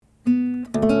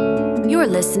are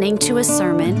listening to a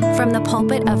sermon from the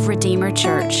pulpit of Redeemer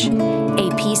Church, a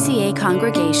PCA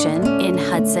congregation in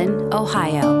Hudson,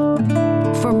 Ohio.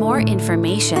 For more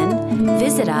information,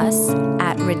 visit us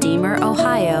at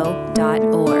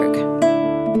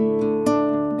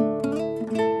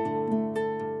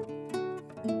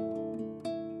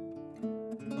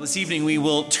redeemerohio.org. This evening we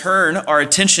will turn our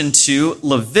attention to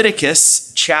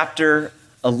Leviticus chapter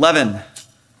 11.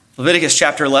 Leviticus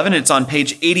chapter 11, it's on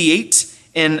page 88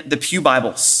 in the Pew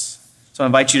Bibles. So I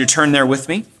invite you to turn there with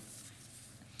me.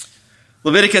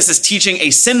 Leviticus is teaching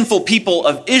a sinful people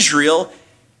of Israel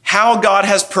how God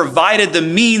has provided the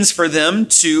means for them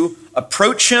to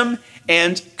approach him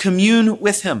and commune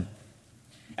with him.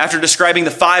 After describing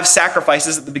the 5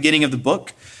 sacrifices at the beginning of the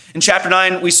book, in chapter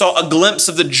 9, we saw a glimpse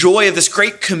of the joy of this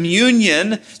great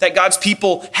communion that God's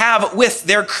people have with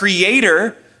their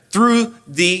Creator through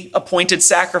the appointed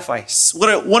sacrifice. What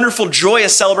a wonderful,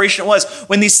 joyous celebration it was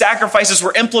when these sacrifices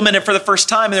were implemented for the first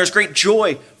time, and there was great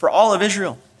joy for all of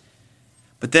Israel.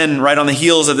 But then, right on the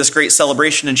heels of this great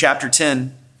celebration in chapter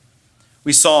 10,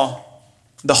 we saw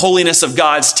the holiness of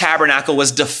God's tabernacle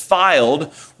was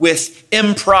defiled with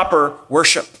improper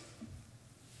worship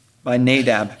by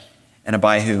Nadab and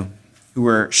Abihu, who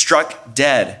were struck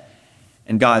dead,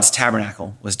 and God's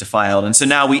tabernacle was defiled. And so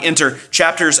now we enter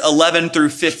chapters 11 through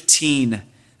 15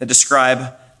 that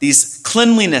describe these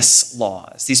cleanliness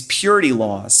laws, these purity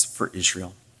laws for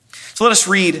Israel. So let us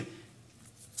read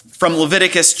from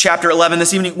Leviticus chapter 11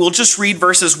 this evening. We'll just read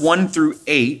verses 1 through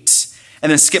 8, and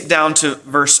then skip down to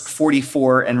verse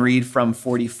 44 and read from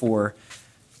 44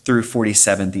 through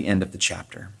 47, the end of the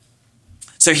chapter.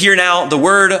 So hear now the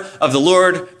word of the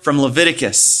Lord from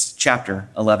Leviticus chapter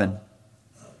 11.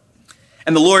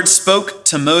 And the Lord spoke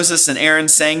to Moses and Aaron,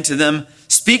 saying to them,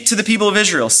 "Speak to the people of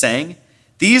Israel, saying,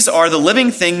 these are the living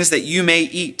things that you may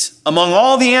eat among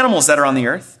all the animals that are on the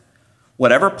earth.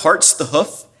 Whatever parts the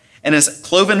hoof and is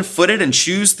cloven-footed and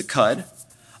chews the cud,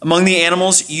 among the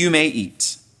animals you may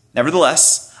eat.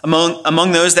 Nevertheless,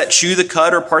 among those that chew the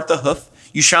cud or part the hoof,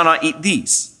 you shall not eat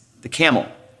these. The camel,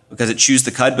 because it chews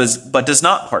the cud but does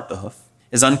not part the hoof,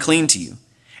 is unclean to you.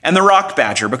 And the rock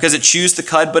badger, because it chews the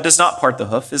cud but does not part the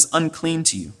hoof, is unclean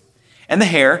to you. And the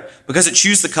hare, because it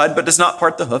chews the cud but does not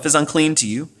part the hoof, is unclean to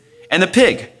you. And the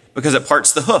pig, because it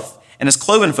parts the hoof and is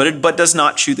cloven-footed but does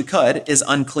not chew the cud, is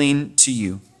unclean to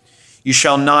you. You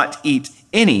shall not eat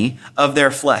any of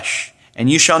their flesh, and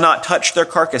you shall not touch their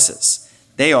carcasses.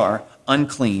 They are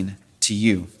unclean to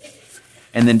you."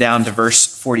 And then down to verse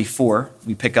 44,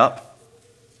 we pick up.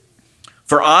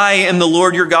 "For I am the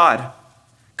Lord your God.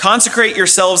 Consecrate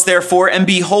yourselves, therefore, and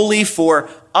be holy, for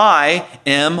I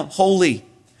am holy.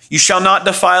 You shall not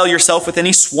defile yourself with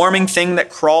any swarming thing that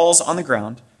crawls on the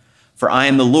ground. For I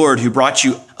am the Lord who brought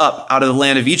you up out of the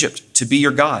land of Egypt to be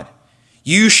your God.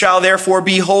 You shall therefore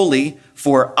be holy,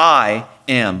 for I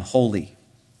am holy.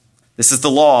 This is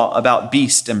the law about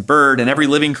beast and bird and every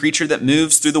living creature that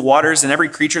moves through the waters and every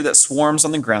creature that swarms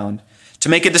on the ground, to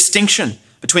make a distinction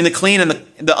between the clean and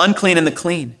the unclean and the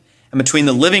clean, and between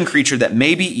the living creature that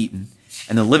may be eaten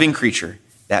and the living creature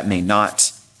that may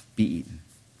not be eaten."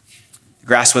 The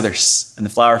grass withers and the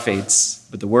flower fades,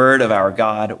 but the word of our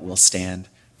God will stand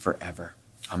forever.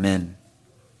 Amen.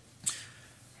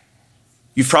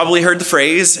 You've probably heard the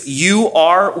phrase, "You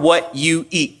are what you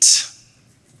eat."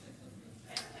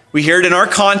 We hear it in our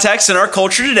context, in our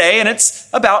culture today, and it's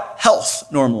about health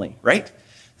normally, right?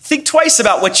 Think twice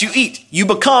about what you eat. You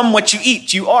become what you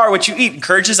eat. You are what you eat.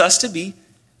 Encourages us to be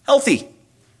healthy.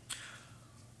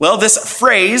 Well, this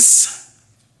phrase,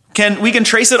 we can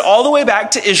trace it all the way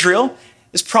back to Israel.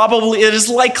 It is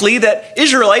likely that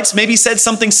Israelites maybe said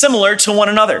something similar to one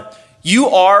another. You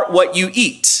are what you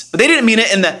eat. But they didn't mean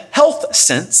it in the health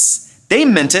sense. They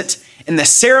meant it in the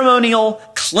ceremonial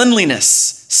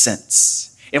cleanliness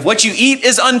sense. If what you eat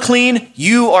is unclean,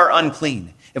 you are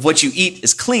unclean. If what you eat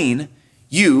is clean,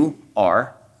 you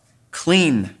are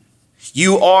clean.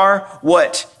 You are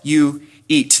what you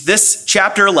eat. This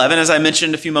chapter 11, as I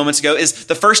mentioned a few moments ago, is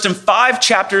the first in 5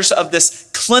 chapters of this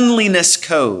cleanliness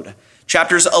code,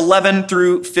 chapters 11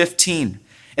 through 15.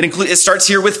 It starts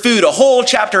here with food, a whole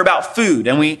chapter about food,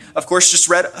 and we, of course, just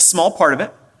read a small part of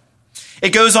it. It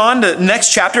goes on to the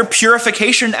next chapter,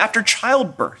 purification after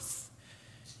childbirth.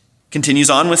 Continues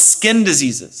on with skin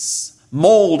diseases,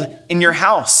 mold in your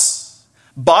house,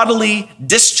 bodily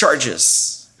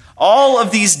discharges, all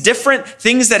of these different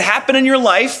things that happen in your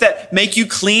life that make you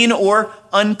clean or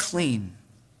unclean.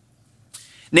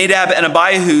 Nadab and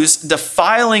Abihu's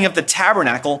defiling of the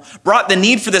tabernacle brought the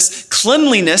need for this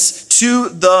cleanliness to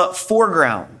the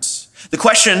foreground. The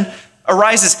question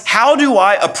arises, how do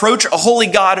I approach a holy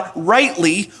God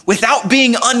rightly without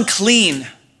being unclean?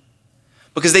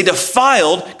 Because they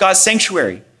defiled God's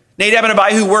sanctuary. Nadab and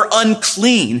Abihu were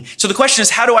unclean. So the question is,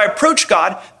 how do I approach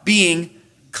God being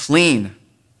clean?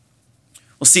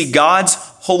 Well, see, God's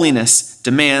holiness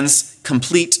demands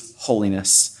complete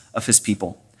holiness of his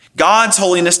people. God's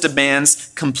holiness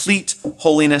demands complete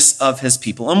holiness of his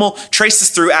people. And we'll trace this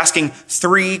through asking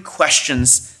 3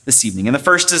 questions this evening. And the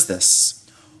first is this: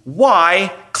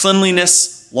 why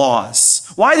cleanliness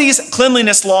laws? Why these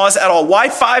cleanliness laws at all? Why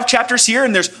 5 chapters here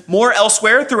and there's more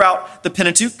elsewhere throughout the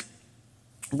Pentateuch?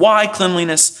 Why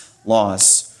cleanliness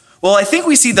laws? Well, I think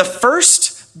we see the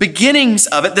first beginnings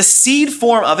of it, the seed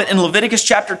form of it in Leviticus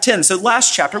chapter 10. So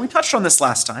last chapter, we touched on this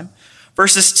last time,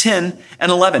 verses 10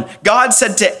 and 11. God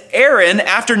said to Aaron,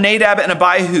 after Nadab and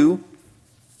Abihu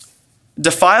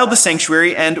defiled the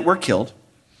sanctuary and were killed,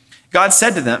 God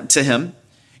said to him,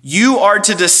 "You are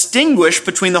to distinguish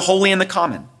between the holy and the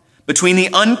common, between the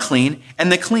unclean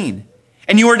and the clean.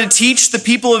 And you are to teach the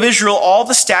people of Israel all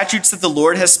the statutes that the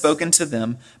Lord has spoken to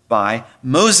them by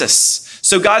Moses."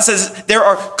 So God says there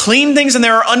are clean things and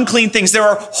there are unclean things. There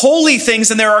are holy things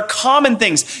and there are common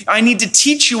things. I need to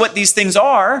teach you what these things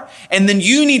are, and then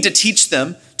you need to teach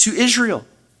them to Israel.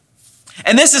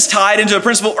 And this is tied into a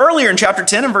principle earlier in chapter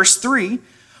 10 and verse 3,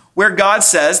 where God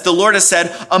says, the Lord has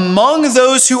said, "Among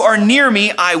those who are near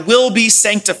me, I will be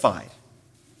sanctified.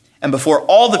 And before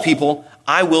all the people,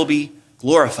 I will be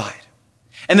glorified."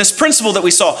 And this principle that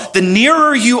we saw, the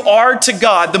nearer you are to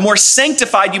God, the more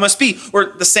sanctified you must be,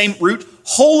 or the same root,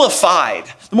 holified.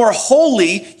 The more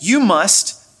holy you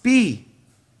must be.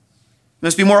 You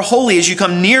must be more holy as you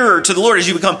come nearer to the Lord, as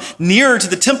you become nearer to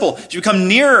the temple, as you become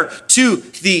nearer to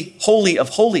the Holy of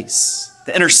Holies,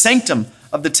 the inner sanctum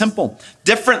of the temple.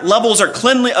 Different levels of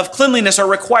cleanliness are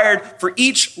required for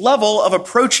each level of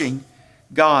approaching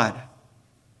God.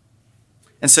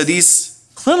 And so these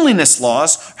cleanliness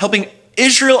laws are helping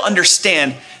Israel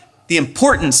understand the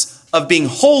importance of being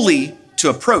holy to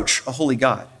approach a holy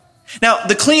God. Now,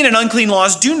 the clean and unclean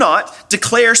laws do not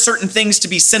declare certain things to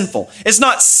be sinful. It's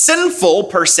not sinful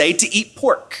per se to eat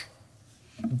pork.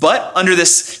 But under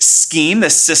this scheme,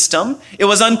 this system, it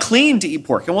was unclean to eat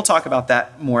pork. And we'll talk about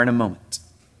that more in a moment.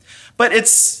 But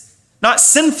it's not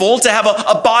sinful to have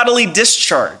a bodily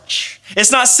discharge.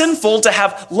 It's not sinful to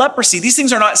have leprosy. These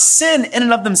things are not sin in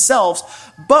and of themselves.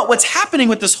 But what's happening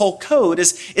with this whole code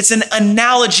is it's an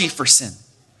analogy for sin,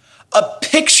 a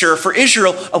picture for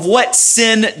Israel of what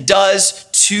sin does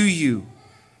to you.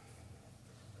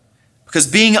 Because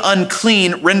being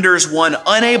unclean renders one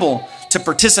unable to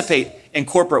participate in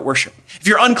corporate worship. If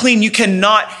you're unclean, you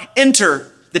cannot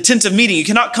enter the tent of meeting. You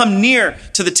cannot come near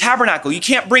to the tabernacle. You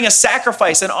can't bring a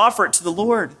sacrifice and offer it to the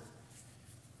Lord.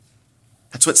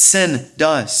 That's what sin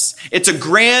does. It's a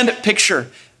grand picture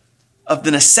of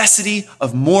the necessity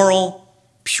of moral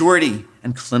purity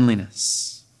and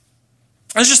cleanliness.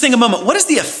 Let's just think a moment. What is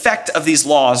the effect of these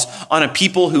laws on a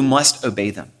people who must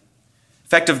obey them?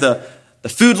 Effect of the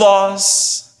food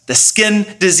laws, the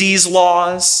skin disease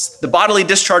laws, the bodily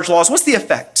discharge laws. What's the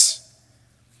effect?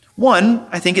 One,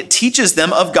 I think it teaches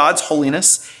them of God's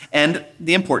holiness and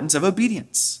the importance of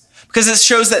obedience. Because it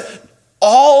shows that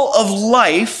all of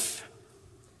life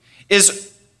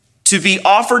is to be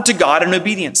offered to God in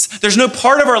obedience. There's no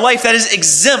part of our life that is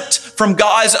exempt from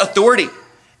God's authority.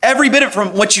 Every bit of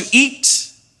from what you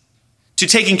eat to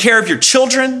taking care of your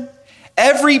children,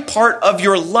 every part of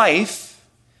your life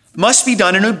must be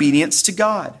done in obedience to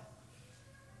God.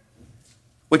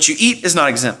 What you eat is not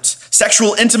exempt.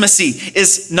 Sexual intimacy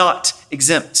is not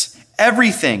exempt.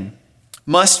 Everything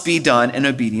must be done in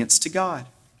obedience to God.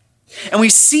 And we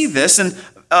see this in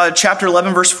chapter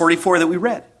 11, verse 44 that we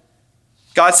read.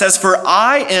 God says, "For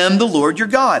I am the Lord your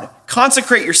God.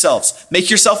 Consecrate yourselves. Make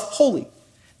yourself holy.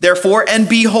 Therefore, and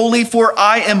be holy, for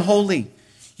I am holy.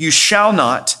 You shall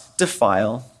not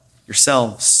defile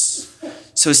yourselves."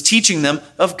 So he's teaching them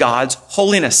of God's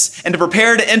holiness. And to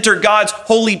prepare to enter God's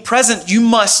holy presence, you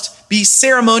must be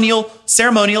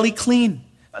ceremonially clean,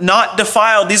 not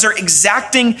defiled. These are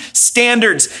exacting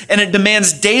standards, and it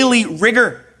demands daily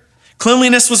rigor.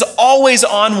 Cleanliness was always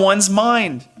on one's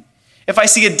mind. If I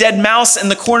see a dead mouse in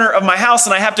the corner of my house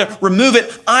and I have to remove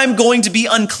it, I'm going to be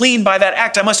unclean by that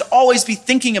act. I must always be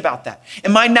thinking about that.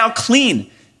 Am I now clean?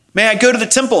 May I go to the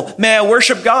temple? May I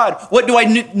worship God? What do I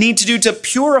need to do to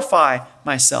purify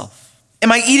myself?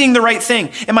 Am I eating the right thing?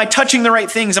 Am I touching the right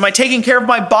things? Am I taking care of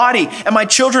my body and my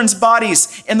children's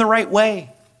bodies in the right way?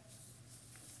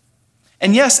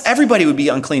 And yes, everybody would be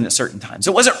unclean at certain times.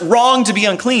 It wasn't wrong to be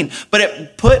unclean, but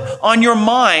it put on your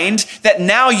mind that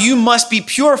now you must be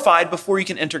purified before you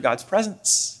can enter God's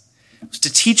presence. It was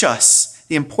to teach us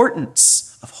the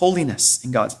importance of holiness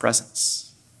in God's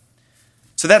presence.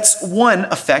 So that's one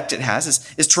effect it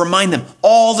has, is to remind them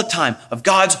all the time of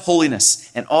God's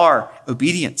holiness and our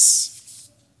obedience.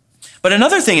 But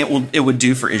another thing it would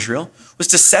do for Israel was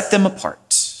to set them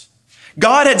apart.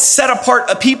 God had set apart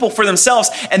a people for themselves,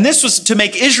 and this was to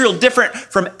make Israel different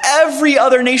from every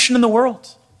other nation in the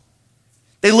world.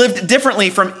 They lived differently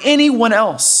from anyone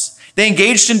else. They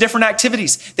engaged in different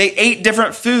activities. They ate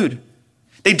different food.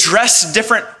 They dressed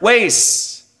different ways.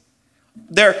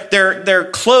 Their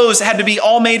clothes had to be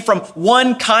all made from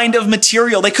one kind of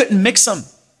material. They couldn't mix them.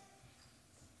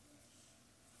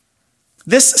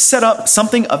 This set up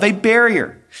something of a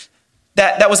barrier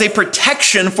that was a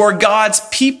protection for God's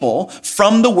people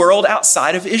from the world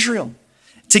outside of Israel,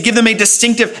 to give them a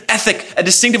distinctive ethic, a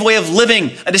distinctive way of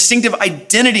living, a distinctive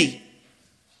identity,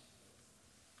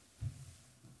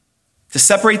 to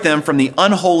separate them from the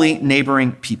unholy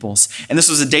neighboring peoples. And this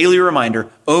was a daily reminder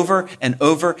over and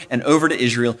over and over to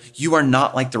Israel: you are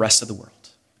not like the rest of the world.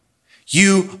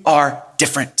 You are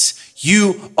different.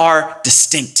 You are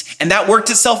distinct. And that worked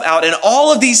itself out in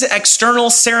all of these external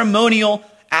ceremonial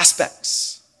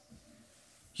aspects.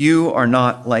 You are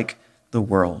not like the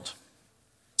world.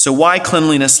 So why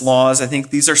cleanliness laws? I think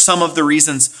these are some of the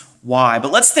reasons why.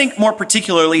 But let's think more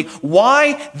particularly,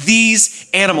 why these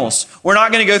animals? We're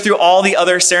not going to go through all the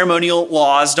other ceremonial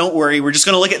laws. Don't worry. We're just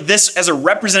going to look at this as a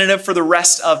representative for the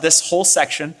rest of this whole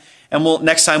section. And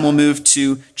next time we'll move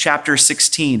to chapter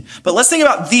 16. But let's think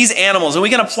about these animals, and we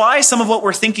can apply some of what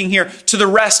we're thinking here to the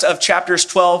rest of chapters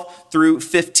 12 through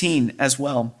 15 as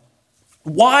well.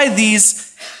 Why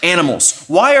these animals?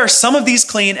 Why are some of these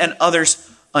clean and others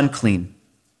unclean?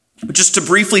 But just to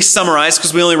briefly summarize,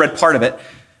 because we only read part of it,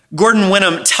 Gordon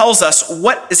Wenham tells us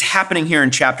what is happening here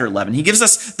in chapter 11. He gives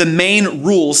us the main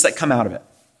rules that come out of it.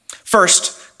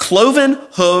 First, cloven,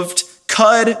 hooved,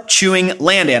 cud-chewing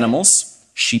land animals,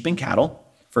 sheep and cattle,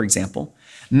 for example,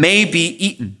 may be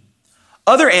eaten.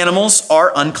 Other animals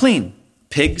are unclean: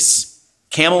 pigs,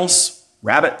 camels,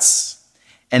 rabbits,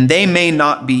 and they may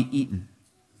not be eaten.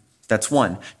 That's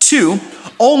one. Two,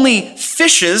 only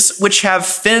fishes which have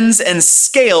fins and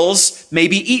scales may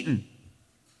be eaten.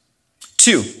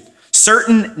 Two,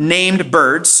 certain named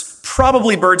birds,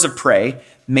 probably birds of prey,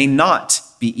 may not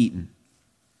be eaten.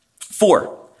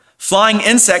 Four, flying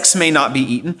insects may not be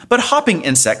eaten, but hopping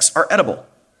insects are edible.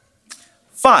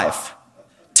 Five,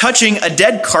 touching a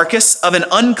dead carcass of an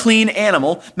unclean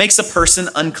animal makes a person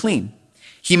unclean.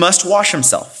 He must wash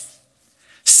himself.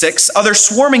 6, other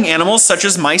swarming animals such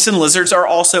as mice and lizards are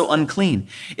also unclean.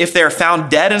 If they are found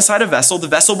dead inside a vessel, the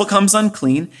vessel becomes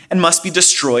unclean and must be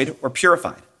destroyed or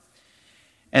purified.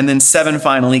 And then 7,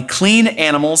 finally, clean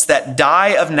animals that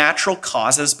die of natural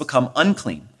causes become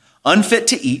unclean, unfit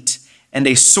to eat, and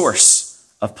a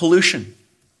source of pollution.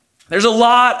 There's a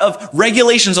lot of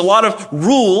regulations, a lot of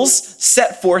rules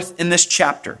set forth in this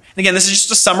chapter. And again, this is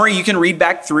just a summary. You can read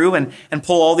back through and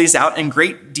pull all these out in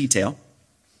great detail.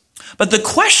 But the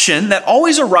question that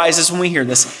always arises when we hear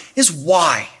this is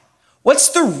why? What's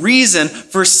the reason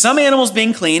for some animals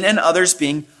being clean and others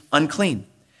being unclean?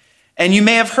 And you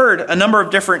may have heard a number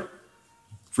of different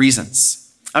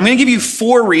reasons. I'm going to give you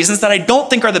 4 reasons that I don't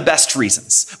think are the best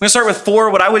reasons. I'm going to start with 4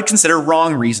 what I would consider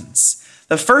wrong reasons.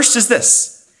 The first is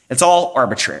this: it's all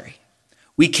arbitrary.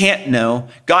 We can't know.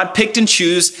 God picked and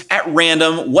chose at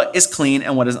random what is clean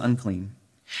and what is unclean.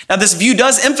 Now, this view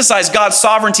does emphasize God's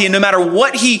sovereignty, and no matter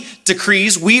what he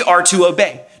decrees, we are to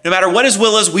obey. No matter what his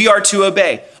will is, we are to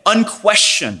obey,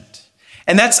 unquestioned.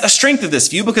 And that's a strength of this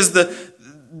view, because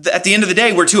at the end of the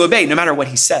day, we're to obey no matter what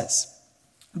he says.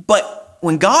 But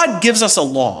when God gives us a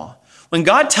law, when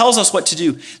God tells us what to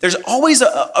do, there's always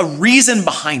a reason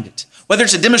behind it. Whether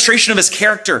it's a demonstration of his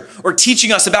character or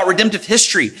teaching us about redemptive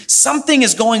history, something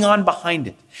is going on behind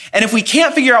it. And if we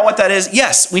can't figure out what that is,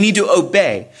 yes, we need to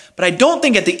obey. But I don't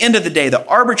think at the end of the day, the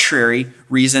arbitrary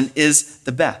reason is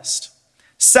the best.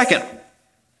 Second,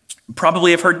 you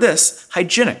probably have heard this: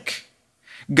 hygienic.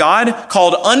 God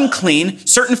called unclean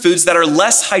certain foods that are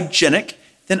less hygienic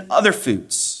than other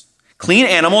foods. Clean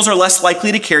animals are less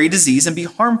likely to carry disease and be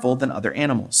harmful than other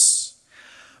animals.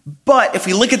 But if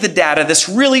we look at the data, this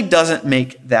really doesn't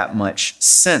make that much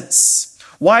sense.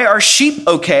 Why are sheep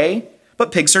okay,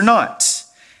 but pigs are not?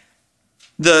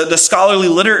 The scholarly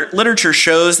literature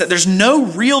shows that there's no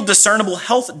real discernible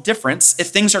health difference if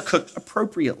things are cooked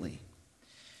appropriately.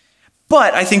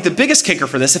 But I think the biggest kicker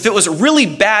for this, if it was really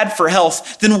bad for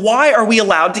health, then why are we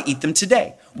allowed to eat them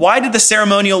today? Why did the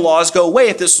ceremonial laws go away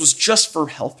if this was just for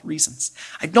health reasons?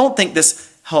 I don't think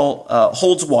this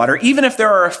holds water, even if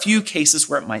there are a few cases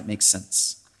where it might make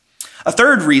sense. A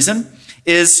third reason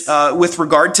is with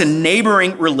regard to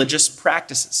neighboring religious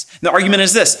practices. And the argument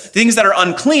is this: things that are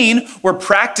unclean were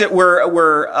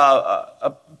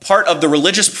a part of the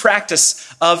religious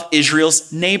practice of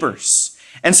Israel's neighbors.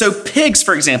 And so pigs,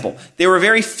 for example, they were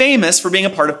very famous for being a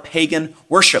part of pagan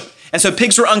worship. And so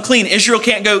pigs were unclean. Israel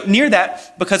can't go near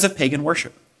that because of pagan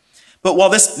worship. But while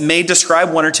this may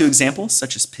describe one or two examples,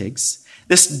 such as pigs,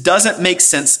 this doesn't make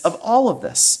sense of all of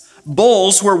this.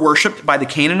 Bulls were worshipped by the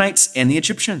Canaanites and the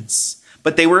Egyptians,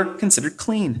 but they were considered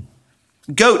clean.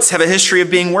 Goats have a history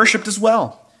of being worshipped as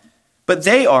well, but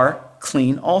they are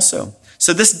clean also.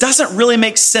 So this doesn't really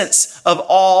make sense of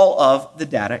all of the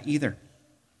data either.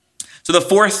 So the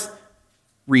fourth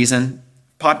reason,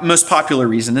 most popular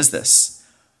reason, is this: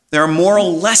 there are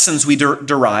moral lessons we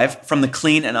derive from the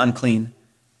clean and unclean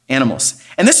animals.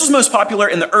 And this was most popular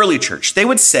in the early church. They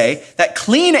would say that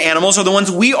clean animals are the ones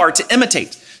we are to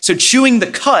imitate. So chewing the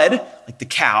cud, like the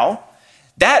cow,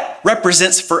 that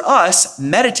represents for us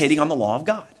meditating on the law of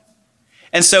God.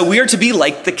 And so we are to be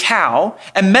like the cow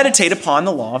and meditate upon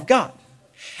the law of God.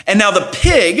 And now the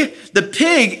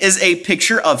pig is a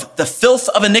picture of the filth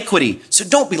of iniquity. So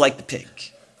don't be like the pig.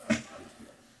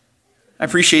 I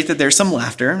appreciate that there's some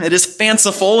laughter. It is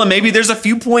fanciful, and maybe there's a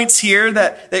few points here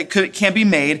that can be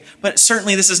made, but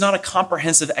certainly this is not a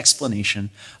comprehensive explanation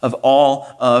of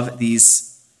all of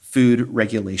these food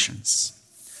regulations.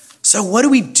 So what do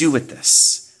we do with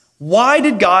this? Why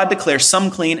did God declare some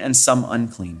clean and some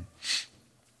unclean?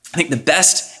 I think the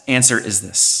best answer is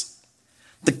this: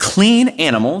 the clean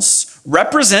animals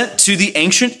represent to the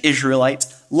ancient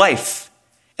Israelites life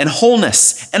and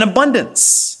wholeness and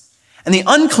abundance. And the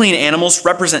unclean animals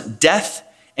represent death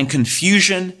and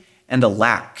confusion and a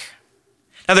lack.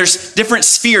 Now there's different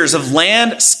spheres of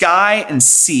land, sky, and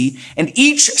sea, and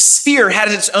each sphere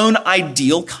has its own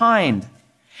ideal kind.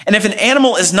 And if an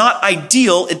animal is not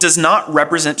ideal, it does not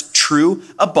represent true,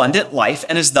 abundant life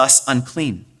and is thus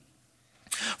unclean.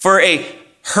 For a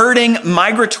herding,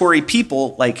 migratory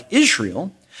people like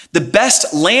Israel, the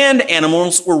best land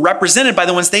animals were represented by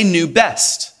the ones they knew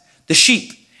best: the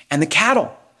sheep and the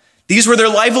cattle. These were their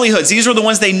livelihoods. These were the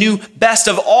ones they knew best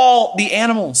of all the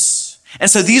animals.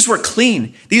 And so these were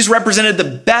clean. These represented the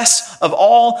best of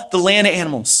all the land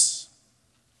animals.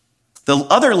 The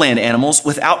other land animals,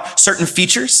 without certain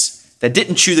features, that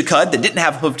didn't chew the cud, that didn't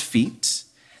have hooved feet,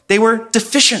 they were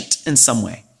deficient in some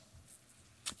way.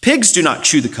 Pigs do not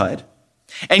chew the cud.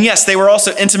 And yes, they were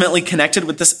also intimately connected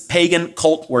with this pagan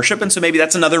cult worship. And so maybe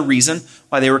that's another reason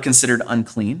why they were considered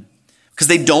unclean, because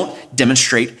they don't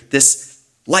demonstrate this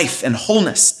life and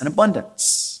wholeness and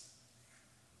abundance.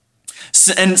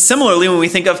 And similarly, when we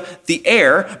think of the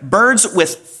air, birds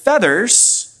with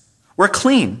feathers were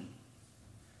clean.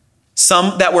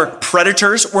 Some that were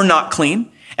predators were not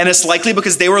clean. And it's likely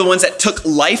because they were the ones that took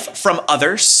life from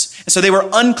others. And so they were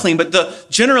unclean. But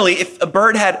generally, if a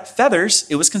bird had feathers,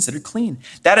 it was considered clean.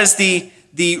 That is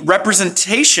the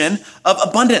representation of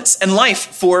abundance and life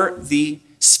for the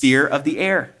sphere of the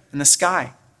air and the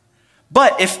sky.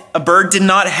 But if a bird did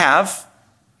not have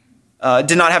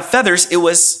feathers, it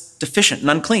was deficient and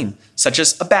unclean, such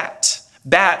as a bat.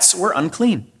 Bats were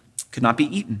unclean, could not be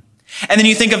eaten. And then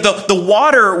you think of the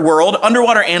water world,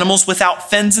 underwater animals without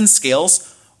fins and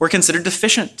scales were considered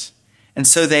deficient, and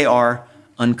so they are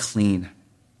unclean.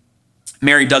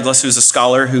 Mary Douglas, who's a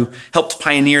scholar who helped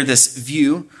pioneer this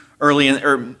view early in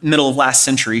or middle of last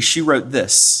century, she wrote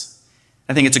this.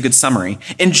 I think it's a good summary.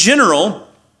 In general,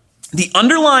 the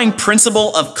underlying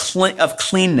principle of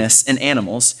cleanness in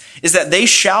animals is that they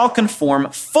shall conform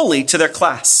fully to their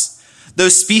class.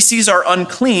 Those species are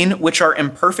unclean which are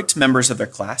imperfect members of their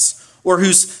class, or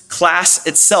whose class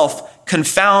itself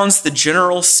confounds the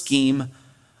general scheme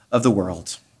of the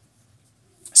world.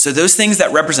 So those things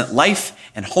that represent life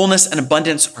and wholeness and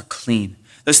abundance are clean.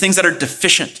 Those things that are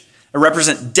deficient, that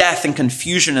represent death and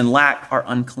confusion and lack, are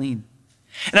unclean.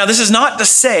 Now, this is not to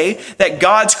say that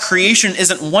God's creation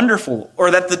isn't wonderful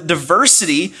or that the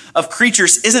diversity of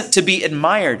creatures isn't to be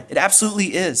admired. It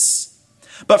absolutely is.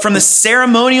 But from the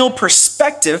ceremonial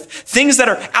perspective, things that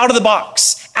are out of the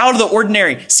box, out of the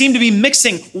ordinary, seem to be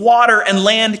mixing water and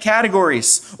land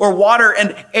categories, or water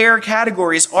and air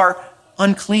categories, are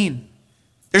unclean.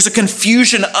 There's a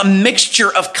confusion, a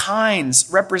mixture of kinds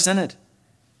represented.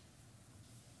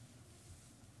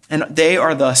 And they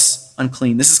are thus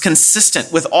unclean. This is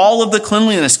consistent with all of the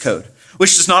cleanliness code,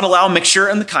 which does not allow mixture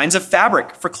in the kinds of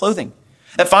fabric for clothing.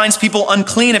 That finds people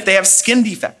unclean if they have skin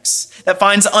defects. That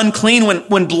finds unclean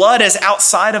when blood is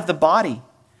outside of the body.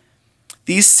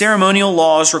 These ceremonial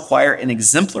laws require an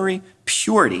exemplary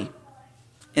purity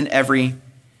in every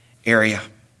area.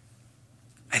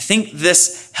 I think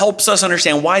this helps us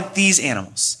understand why these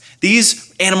animals,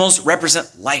 These animals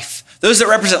represent life. Those that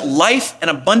represent life and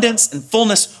abundance and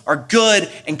fullness are good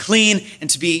and clean and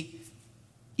to be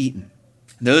eaten.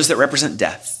 Those that represent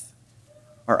death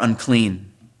are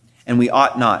unclean, and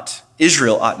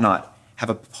Israel ought not have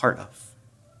a part of.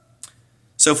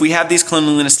 So if we have these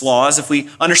cleanliness laws, if we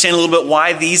understand a little bit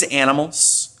why these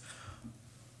animals,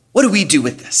 what do we do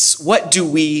with this? What do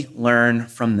we learn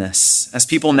from this as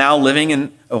people now living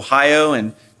in Ohio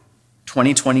in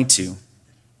 2022?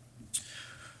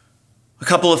 A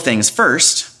couple of things.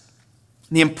 First,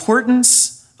 the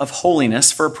importance of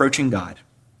holiness for approaching God.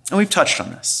 And we've touched on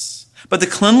this. But the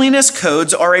cleanliness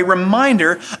codes are a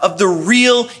reminder of the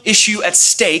real issue at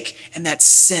stake, and that's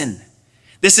sin.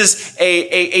 This is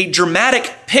a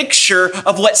dramatic picture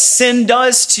of what sin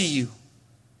does to you.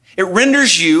 It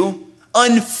renders you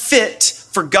unfit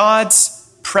for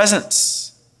God's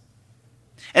presence.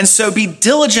 And so be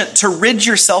diligent to rid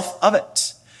yourself of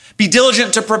it. Be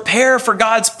diligent to prepare for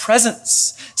God's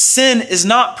presence. Sin is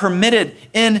not permitted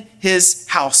in his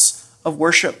house of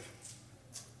worship.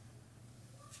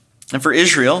 And for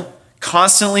Israel,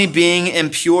 constantly being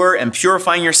impure and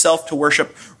purifying yourself to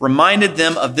worship reminded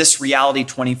them of this reality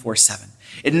 24/7.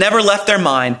 It never left their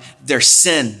mind. Their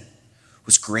sin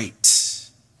was great.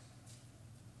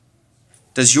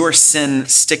 Does your sin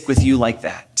stick with you like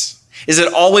that? Is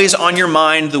it always on your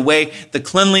mind the way the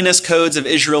cleanliness codes of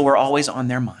Israel were always on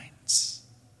their minds?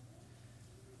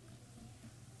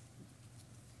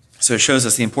 So it shows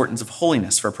us the importance of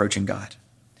holiness for approaching God.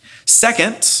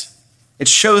 Second, it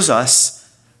shows us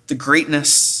the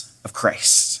greatness of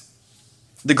Christ.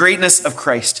 The greatness of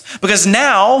Christ. Because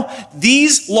now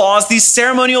these laws, these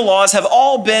ceremonial laws have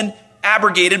all been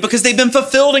abrogated because they've been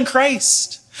fulfilled in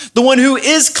Christ. The one who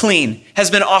is clean has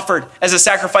been offered as a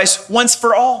sacrifice once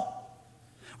for all.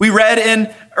 We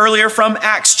read earlier from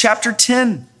Acts chapter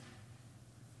 10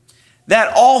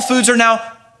 that all foods are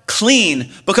now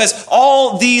clean because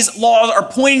all these laws are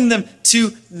pointing them to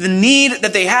the need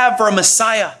that they have for a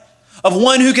Messiah, of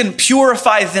one who can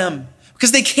purify them,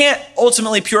 because they can't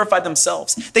ultimately purify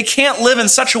themselves. They can't live in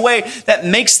such a way that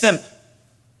makes them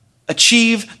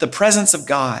achieve the presence of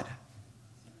God.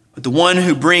 But the one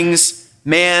who brings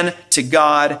man to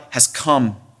God has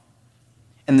come.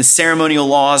 And the ceremonial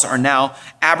laws are now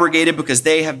abrogated because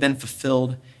they have been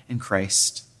fulfilled in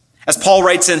Christ. As Paul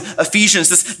writes in Ephesians,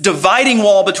 this dividing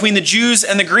wall between the Jews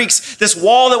and the Greeks, this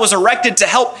wall that was erected to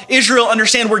help Israel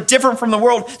understand we're different from the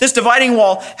world, this dividing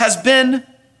wall has been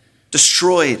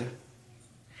destroyed.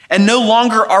 And no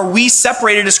longer are we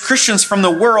separated as Christians from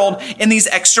the world in these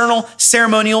external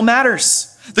ceremonial matters.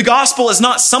 The gospel is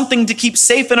not something to keep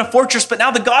safe in a fortress, but now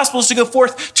the gospel is to go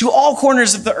forth to all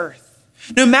corners of the earth.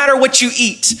 No matter what you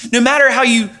eat, no matter how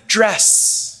you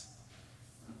dress.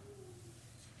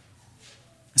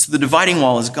 So the dividing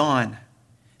wall is gone,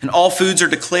 and all foods are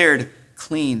declared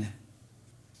clean.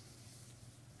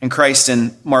 And Christ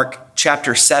in Mark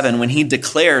chapter 7, when he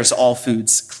declares all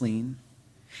foods clean,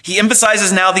 he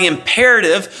emphasizes now the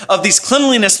imperative of these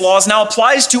cleanliness laws now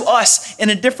applies to us in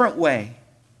a different way,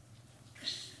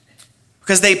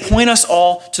 because they point us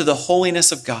all to the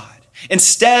holiness of God.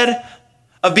 Instead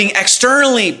of being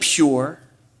externally pure,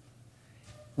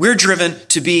 we're driven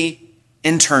to be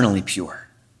internally pure.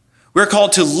 We're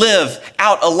called to live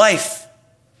out a life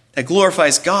that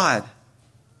glorifies God,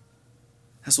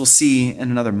 as we'll see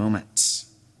in another moment.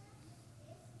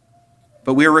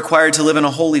 But we are required to live in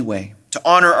a holy way, to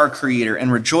honor our Creator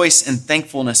and rejoice in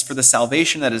thankfulness for the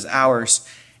salvation that is ours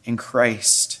in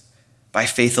Christ by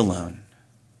faith alone.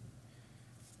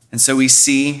 And so we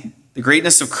see the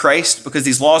greatness of Christ because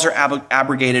these laws are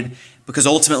abrogated, because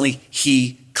ultimately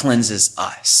he cleanses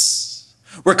us.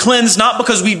 We're cleansed not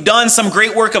because we've done some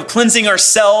great work of cleansing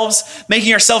ourselves,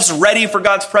 making ourselves ready for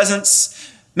God's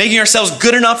presence, making ourselves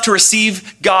good enough to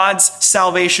receive God's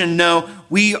salvation. No,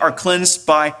 we are cleansed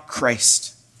by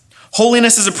Christ.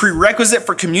 Holiness is a prerequisite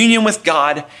for communion with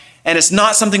God, and it's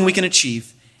not something we can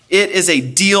achieve. It is a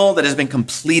deal that has been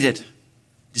completed.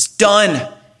 It is done.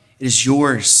 It is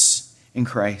yours in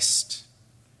Christ.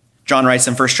 John writes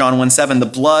in 1 John 1:7, the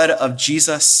blood of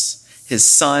Jesus, his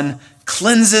son,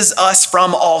 cleanses us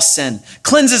from all sin.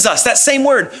 Cleanses us, that same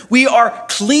word. We are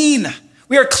clean.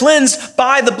 We are cleansed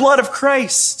by the blood of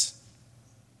Christ.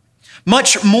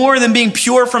 Much more than being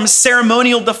pure from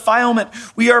ceremonial defilement,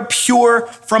 we are pure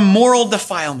from moral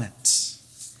defilement.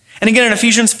 And again, in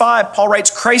Ephesians 5, Paul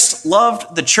writes, Christ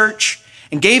loved the church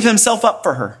and gave himself up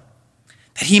for her,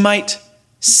 that he might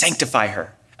sanctify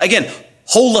her. Again,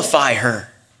 holify her,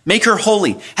 make her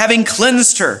holy, having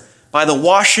cleansed her by the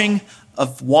washing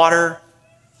of water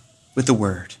with the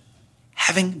word.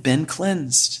 Having been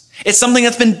cleansed. It's something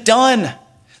that's been done.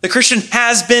 The Christian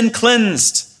has been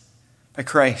cleansed by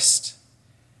Christ.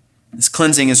 This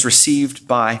cleansing is received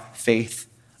by faith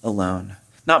alone,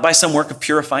 not by some work of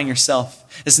purifying yourself.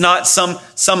 It's not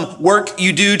some work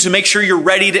you do to make sure you're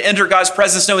ready to enter God's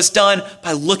presence. No, it's done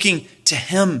by looking to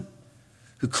him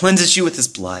who cleanses you with his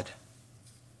blood.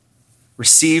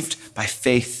 Received by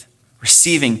faith,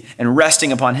 receiving and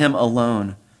resting upon him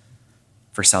alone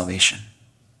for salvation.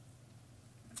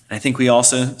 And I think we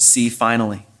also see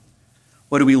finally,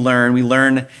 what do we learn? We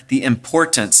learn the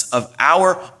importance of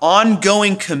our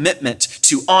ongoing commitment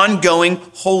to ongoing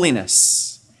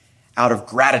holiness out of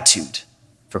gratitude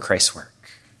for Christ's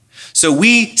work. So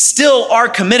we still are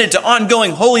committed to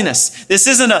ongoing holiness. This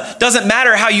isn't a doesn't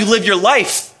matter how you live your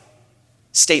life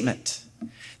statement.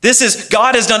 This is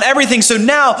God has done everything. So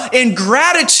now in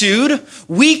gratitude,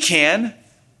 we can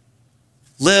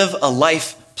live a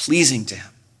life pleasing to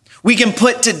him. We can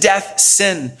put to death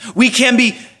sin. We can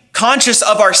be conscious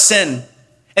of our sin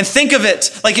and think of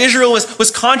it like Israel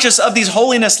was conscious of these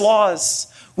holiness laws.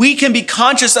 We can be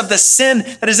conscious of the sin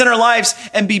that is in our lives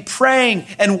and be praying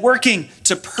and working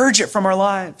to purge it from our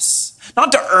lives.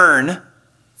 Not to earn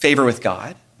favor with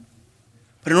God,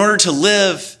 but in order to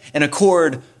live in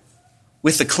accord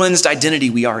with the cleansed identity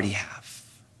we already have.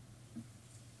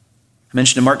 I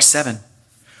mentioned in Mark 7,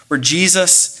 where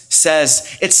Jesus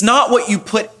says, it's not what you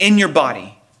put in your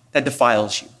body that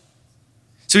defiles you.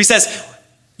 So he says,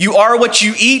 you are what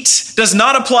you eat does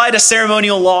not apply to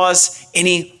ceremonial laws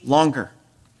any longer.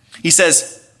 He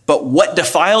says, but what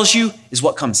defiles you is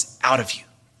what comes out of you.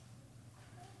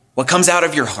 What comes out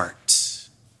of your heart.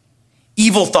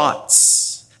 Evil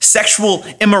thoughts, sexual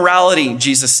immorality,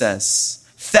 Jesus says,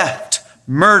 theft,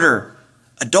 murder,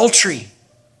 adultery,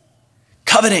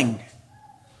 coveting,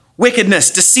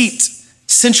 wickedness, deceit,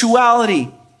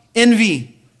 sensuality,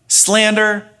 envy,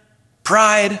 slander,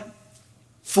 pride,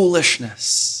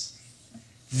 foolishness.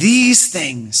 These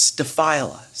things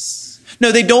defile us.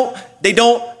 No, they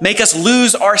don't make us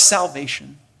lose our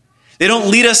salvation. They don't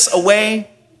lead us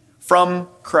away from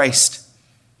Christ.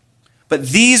 But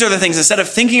these are the things, instead of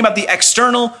thinking about the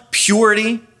external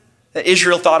purity that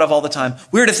Israel thought of all the time,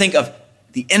 we're to think of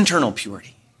the internal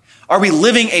purity. Are we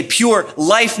living a pure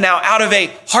life now out of a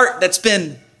heart that's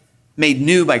been made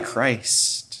new by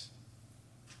Christ?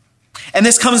 And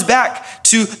this comes back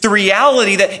to the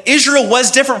reality that Israel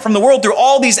was different from the world through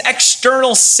all these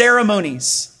external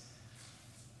ceremonies.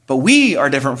 But we are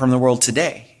different from the world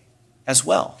today as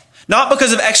well. Not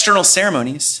because of external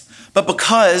ceremonies, but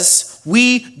because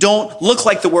we don't look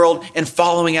like the world in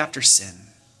following after sin.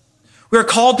 We are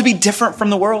called to be different from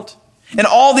the world in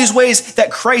all these ways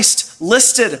that Christ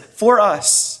listed for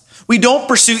us. We don't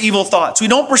pursue evil thoughts. We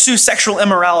don't pursue sexual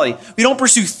immorality. We don't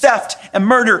pursue theft and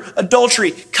murder,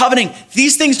 adultery, coveting.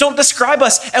 These things don't describe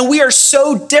us, and we are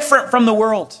so different from the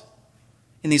world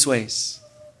in these ways.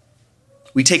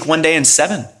 We take one day in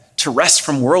 7 to rest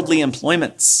from worldly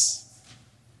employments.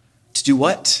 To do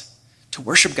what? To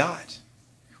worship God.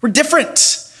 We're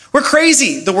different. We're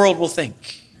crazy, the world will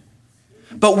think.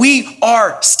 But we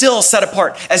are still set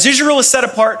apart. As Israel is set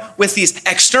apart with these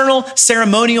external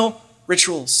ceremonial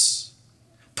rituals,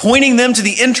 pointing them to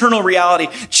the internal reality,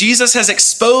 Jesus has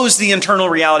exposed the internal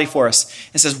reality for us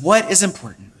and says, what is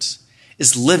important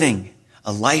is living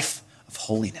a life of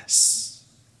holiness.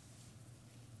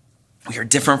 We are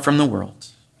different from the world.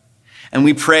 And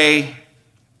we pray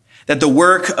that the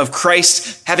work of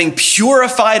Christ, having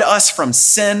purified us from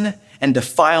sin and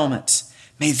defilement,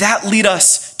 may that lead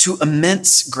us to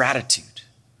immense gratitude,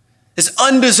 this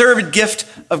undeserved gift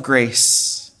of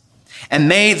grace. And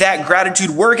may that gratitude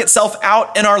work itself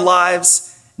out in our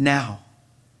lives now.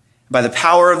 By the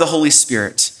power of the Holy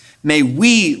Spirit, may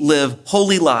we live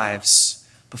holy lives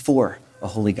before a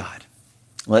holy God.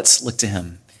 Let's look to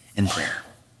him in prayer.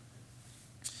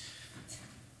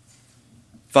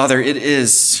 Father, it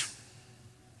is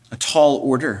a tall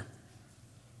order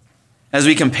as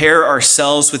we compare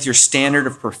ourselves with your standard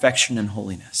of perfection and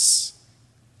holiness.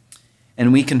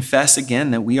 And we confess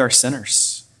again that we are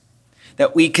sinners,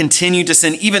 that we continue to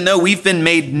sin even though we've been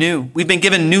made new. We've been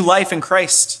given new life in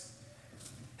Christ,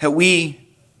 that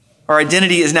our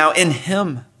identity is now in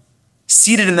him,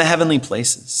 seated in the heavenly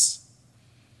places.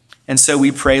 And so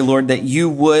we pray, Lord, that you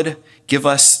would give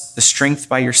us the strength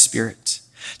by your Spirit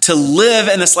to live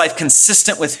in this life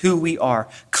consistent with who we are,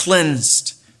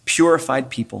 cleansed, purified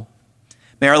people.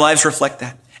 May our lives reflect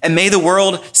that. And may the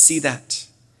world see that.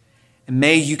 And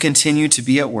may you continue to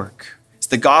be at work as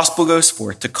the gospel goes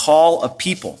forth to call a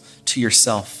people to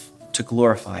yourself, to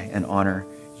glorify and honor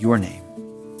your name.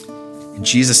 In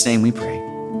Jesus' name we pray.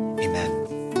 Amen.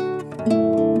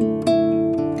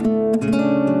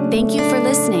 Thank you for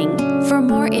listening. For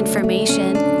more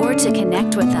information or to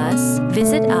connect with us,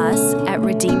 visit us at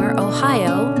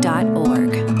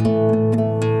redeemerohio.org.